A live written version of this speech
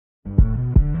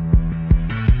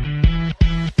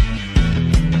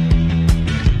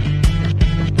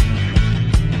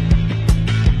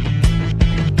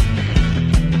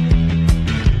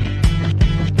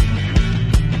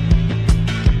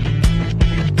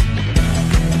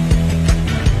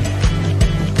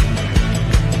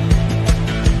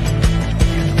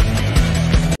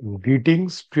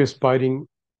Greetings to aspiring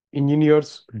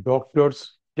engineers,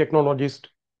 doctors, technologists,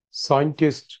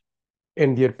 scientists,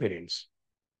 and their parents.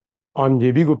 I'm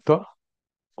JB Gupta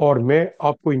और मैं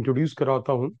आपको introduce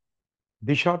कराता हूं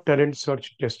दिशा टैलेंट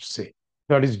सर्च टेस्ट से,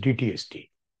 दैट इज DTST.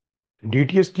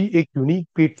 DTST एक यूनिक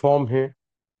प्लेटफॉर्म है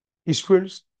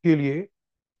स्टूडेंट्स के लिए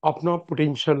अपना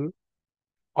पोटेंशियल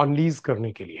अनलीज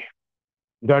करने के लिए.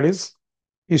 दैट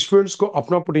इज स्टूडेंट्स को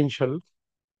अपना पोटेंशियल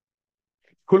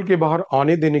खुल के बाहर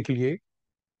आने देने के लिए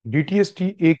DTST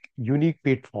एक यूनिक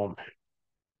प्लेटफॉर्म है.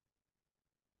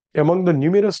 Among the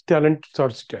numerous talent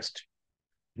search tests,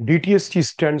 DTST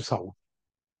stands out.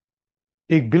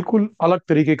 एक बिल्कुल अलग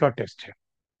तरीके का टेस्ट है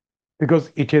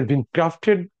because it has been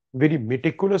crafted very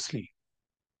meticulously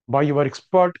by your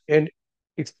expert and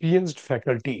experienced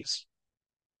faculties.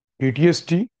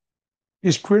 DTST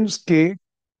students के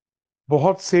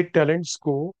बहुत से टैलेंट्स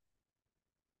को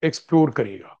एक्सप्लोर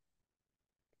करेगा,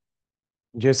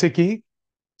 जैसे कि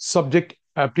सब्जेक्ट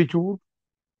एप्टीट्यूड,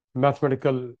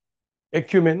 मैथमेटिकल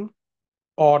एक्यूमेन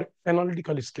और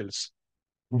analytical skills.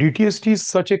 DTST is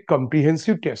such a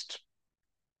comprehensive test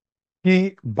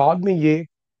कि बाद में ये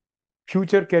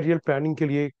फ्यूचर कैरियर प्लानिंग के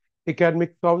लिए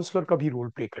एकेडमिक काउंसलर का भी रोल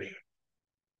प्ले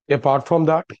करेगा. अपार्ट फ्रॉम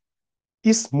दैट,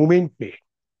 इस मोमेंट पे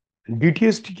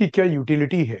DTST की क्या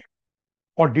यूटिलिटी है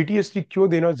और DTST क्यों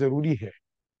देना जरूरी है,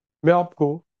 मैं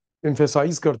आपको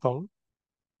एम्फेसाइज करता हूं.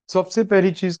 सबसे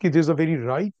पहली चीज कि this a very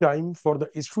right time for the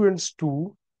students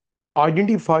to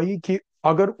identify कि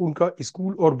अगर उनका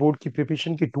स्कूल और बोर्ड की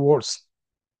प्रिपरेशन के टूवर्ड्स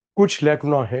कुछ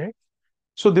लैकुना है,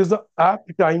 so this the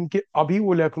apt time कि अभी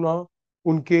वो लैकुना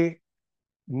उनके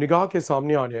निगाह के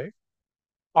सामने आ जाए,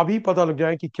 अभी पता लग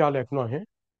जाए कि क्या लैकुना है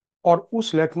और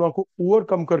उस लैकुना को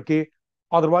ओवरकम करके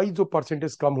अदरवाइज जो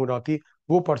परसेंटेज कम हो जाती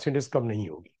वो परसेंटेज कम नहीं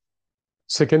होगी.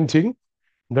 Second thing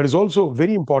that is also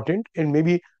very important and may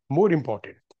be more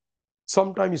important,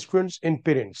 sometime students and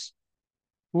parents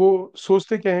वो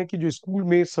सोचते क्या है कि जो स्कूल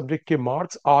में सब्जेक्ट के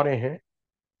मार्क्स आ रहे हैं,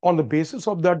 on the basis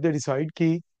of that they decide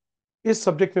कि इस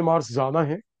सब्जेक्ट में मार्क्स ज्यादा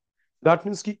है, दैट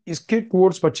मीन्स कि इसके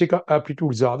टूवर्ड्स बच्चे का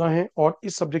एप्टीट्यूड ज्यादा है और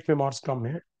इस सब्जेक्ट में मार्क्स कम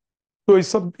है, तो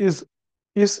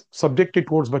इस सब्जेक्ट के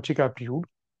टूवर्ड्स बच्चे का एप्टीट्यूड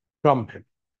कम है.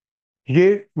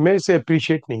 ये मैं इसे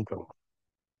अप्रिशिएट नहीं करूंगा.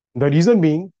 द रीजन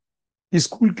बीइंग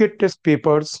स्कूल के टेस्ट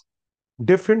पेपर्स,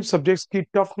 डिफरेंट सब्जेक्ट्स की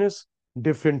टफनेस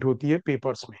डिफरेंट होती है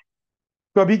पेपर्स में.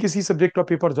 कभी किसी सब्जेक्ट का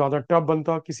पेपर ज्यादा टफ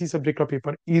बनता, किसी सब्जेक्ट का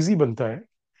पेपर इजी बनता है.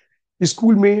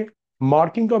 स्कूल में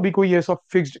मार्किंग का भी कोई ऐसा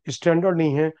फिक्स्ड स्टैंडर्ड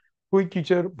नहीं है. कोई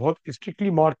टीचर बहुत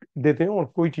स्ट्रिक्टली मार्क देते हैं और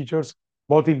कोई टीचर्स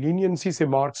बहुत ही लीनियंसी से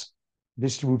मार्क्स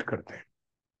डिस्ट्रीब्यूट करते हैं.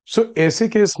 सो ऐसे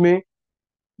केस में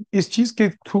इस चीज के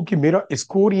थ्रू कि मेरा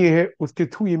स्कोर ये है, उसके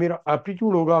थ्रू ये मेरा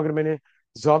एप्टीट्यूड होगा अगर मैंने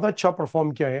ज्यादा अच्छा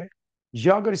परफॉर्म किया है,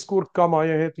 या अगर स्कोर कम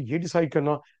आया है तो ये डिसाइड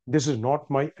करना this is not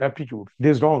my aptitude,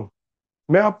 this wrong.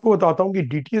 मैं आपको बताता हूँ कि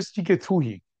DTST के थ्रू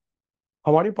ही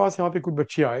हमारे पास यहाँ पे कुछ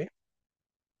बच्चे आए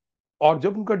और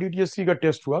जब उनका DTST का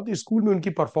टेस्ट हुआ तो स्कूल में उनकी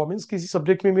परफॉर्मेंस किसी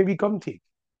सब्जेक्ट में भी कम थी,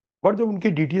 बट जब उनके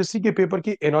DTST के पेपर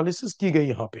की एनालिसिस की गई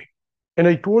यहाँ पे, एंड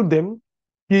आई टोल्ड देम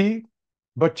कि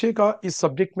बच्चे का इस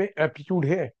सब्जेक्ट में एप्टीट्यूड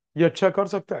है, ये अच्छा कर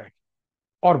सकता है,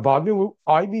 और बाद में वो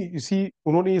आई भी इसी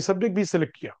उन्होंने ये सब्जेक्ट भी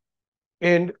सिलेक्ट किया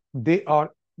and they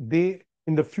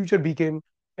in the future became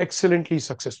excellently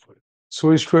successful.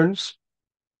 So students,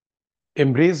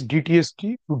 embrace DTST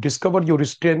to discover your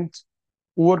strengths,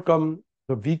 overcome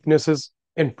the weaknesses,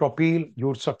 and propel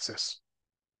your success.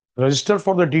 Register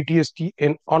for the DTST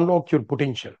and unlock your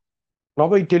potential. Now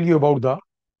I tell you about the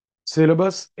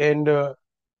syllabus and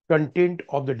content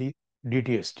of the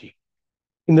DTST.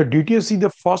 In the DTST,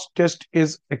 the first test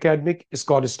is academic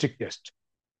scholastic test.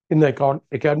 In the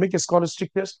academic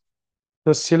scholastic test,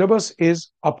 the syllabus is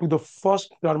up to the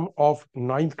first term of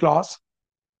 9th class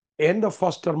and the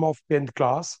first term of 10th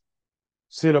class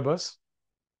syllabus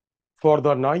for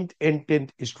the 9th and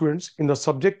 10th students in the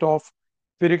subject of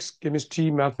physics, chemistry,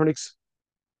 mathematics,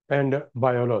 and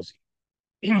biology.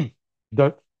 The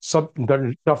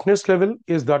toughness level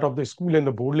is that of the school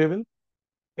and the board level,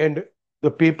 and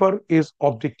the paper is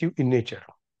objective in nature.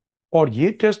 और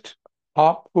ये test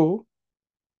आपको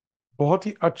बहुत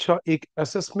ही अच्छा एक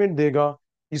assessment देगा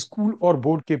school और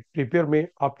board के prepare में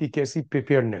आपकी कैसी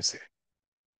प्रिपेयरनेस है.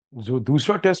 जो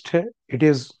दूसरा टेस्ट है, it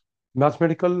is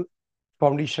mathematical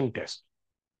foundation test.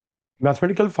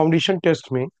 Mathematical foundation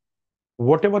test में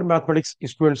whatever mathematics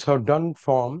students have done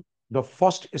from the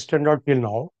first standard till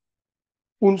now,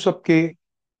 उन सबके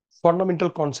फंडामेंटल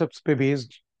कॉन्सेप्ट्स पे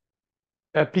बेस्ड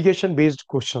एप्लीकेशन बेस्ड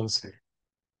क्वेश्चंस है.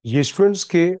 ये स्टूडेंट्स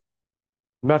के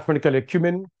मैथमेटिकल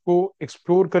एक्यूमेन को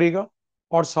एक्सप्लोर करेगा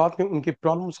और साथ में उनके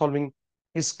प्रॉब्लम सॉल्विंग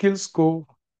स्किल्स को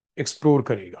एक्सप्लोर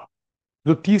करेगा.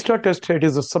 जो तीसरा टेस्ट है, it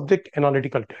is a subject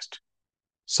analytical test.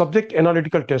 Subject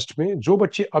analytical test में जो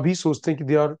बच्चे अभी सोचते हैं कि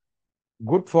they are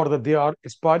good for the they are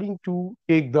aspiring to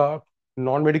take the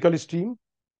non medical stream,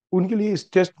 उनके लिए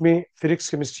इस टेस्ट में फिजिक्स,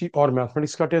 केमिस्ट्री और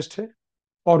मैथमेटिक्स का टेस्ट है।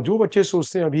 और जो बच्चे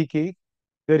सोचते हैं अभी कि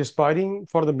they are aspiring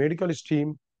for the medical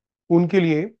stream, उनके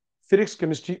लिए फिजिक्स,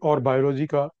 केमिस्ट्री और बायोलॉजी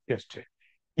का टेस्ट है।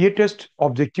 ये टेस्ट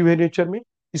ऑब्जेक्टिव है नेचर में,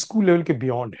 स्कूल लेवल के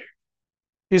बियॉन्ड है।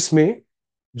 इसमें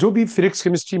जो भी फिजिक्स,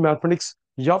 केमिस्ट्री, मैथमेटिक्स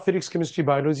या फिजिक्स, केमिस्ट्री,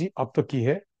 बायोलॉजी अब तक की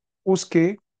है, उसके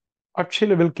अच्छे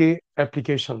लेवल के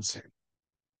एप्लीकेशंस हैं।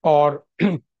 और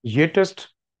ये टेस्ट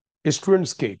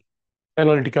स्टूडेंट्स के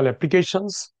analytical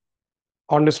applications,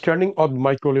 understanding of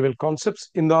micro level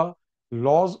concepts in the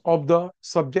laws of the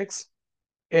subjects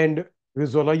and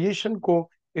visualisation को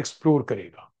एक्सप्लोर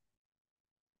करेगा।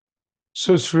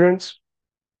 So students,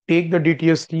 take the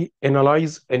DTST,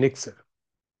 analyze and excel.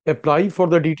 Apply for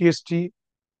the DTST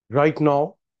right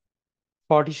now,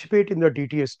 participate in the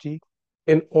DTST,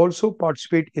 and also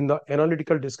participate in the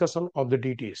analytical discussion of the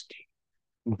DTST.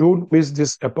 Don't miss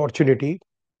this opportunity.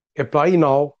 Apply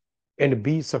now and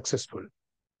be successful.